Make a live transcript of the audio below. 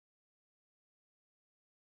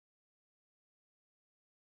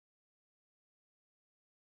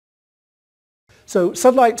So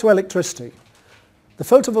sunlight to electricity. The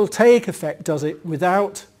photovoltaic effect does it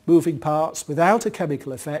without moving parts, without a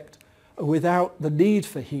chemical effect, and without the need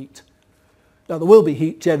for heat. Now there will be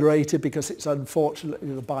heat generated because it's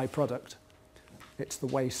unfortunately the byproduct. It's the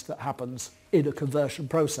waste that happens in a conversion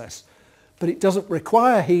process. But it doesn't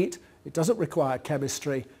require heat, it doesn't require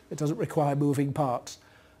chemistry, it doesn't require moving parts.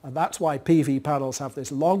 And that's why PV panels have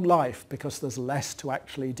this long life, because there's less to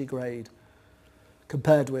actually degrade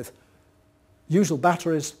compared with usual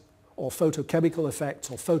batteries or photochemical effects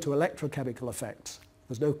or photoelectrochemical effects.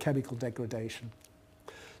 There's no chemical degradation.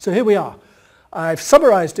 So here we are. I've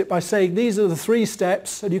summarized it by saying these are the 3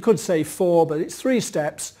 steps, and you could say 4, but it's 3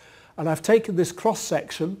 steps. And I've taken this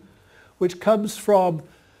cross-section, which comes from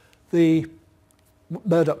the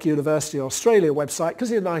Murdoch University Australia website,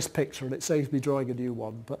 because it's a nice picture and it saves me drawing a new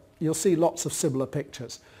one, but you'll see lots of similar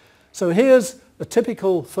pictures. So here's a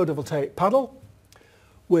typical photovoltaic panel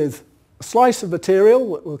with a slice of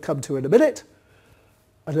material that we'll come to in a minute,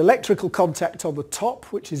 an electrical contact on the top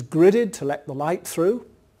which is gridded to let the light through,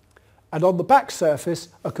 and on the back surface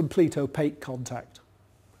a complete opaque contact,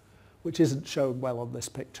 which isn't shown well on this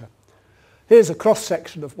picture. Here's a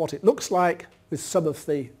cross-section of what it looks like with some of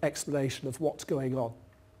the explanation of what's going on.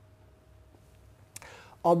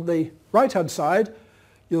 On the right-hand side,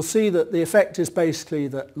 you'll see that the effect is basically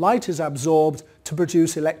that light is absorbed to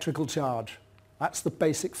produce electrical charge. That's the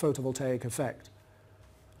basic photovoltaic effect.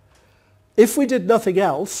 If we did nothing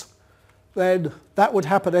else, then that would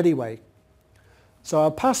happen anyway. So I'll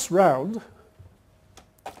pass round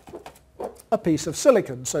a piece of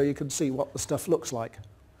silicon so you can see what the stuff looks like.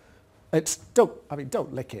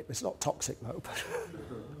 Don't lick it, it's not toxic though.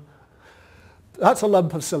 That's a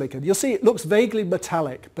lump of silicon. You'll see it looks vaguely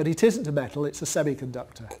metallic, but it isn't a metal, it's a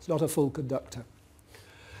semiconductor. It's not a full conductor.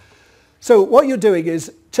 So what you're doing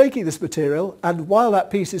is taking this material, and while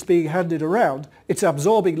that piece is being handed around, it's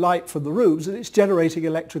absorbing light from the rooms and it's generating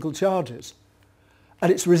electrical charges.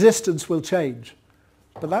 And its resistance will change.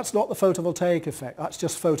 But that's not the photovoltaic effect, that's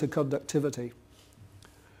just photoconductivity.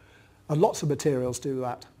 And lots of materials do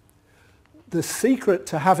that. The secret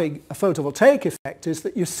to having a photovoltaic effect is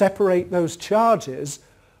that you separate those charges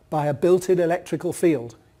by a built-in electrical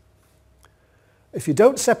field. If you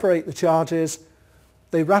don't separate the charges,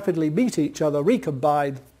 they rapidly meet each other,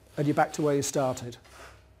 recombine, and you're back to where you started.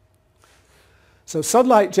 So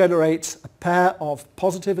sunlight generates a pair of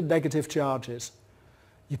positive and negative charges.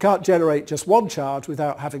 You can't generate just one charge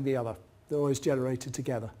without having the other. They're always generated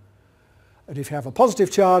together. And if you have a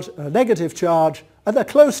positive charge and a negative charge, and they're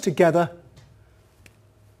close together,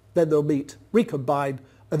 then they'll meet, recombine,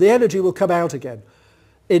 and the energy will come out again.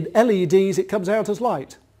 In LEDs, it comes out as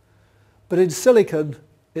light. But in silicon,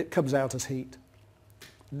 it comes out as heat.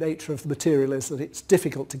 The nature of the material is that it's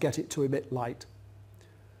difficult to get it to emit light.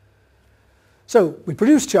 So we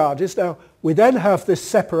produce charges. Now, we then have this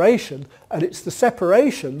separation, and it's the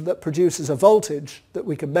separation that produces a voltage that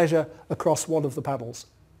we can measure across one of the panels.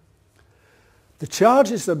 The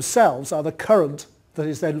charges themselves are the current that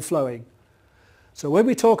is then flowing. So when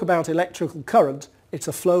we talk about electrical current, it's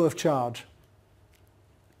a flow of charge.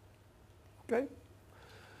 Okay?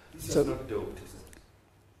 This is not doped, is it?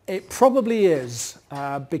 It probably is,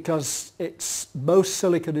 because most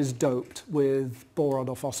silicon is doped with boron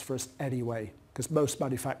or phosphorus anyway, because most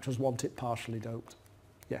manufacturers want it partially doped.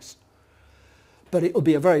 Yes. But it will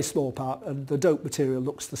be a very small part, and the doped material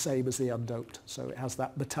looks the same as the undoped, so it has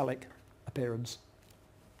that metallic appearance.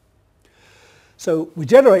 So we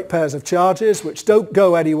generate pairs of charges which don't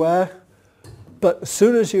go anywhere, but as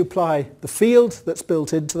soon as you apply the field that's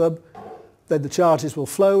built into them, then the charges will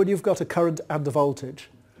flow and you've got a current and a voltage.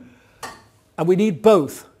 And we need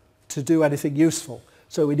both to do anything useful.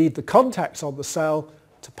 So we need the contacts on the cell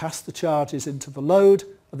to pass the charges into the load,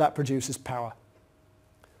 and that produces power.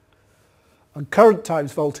 And current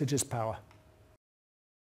times voltage is power.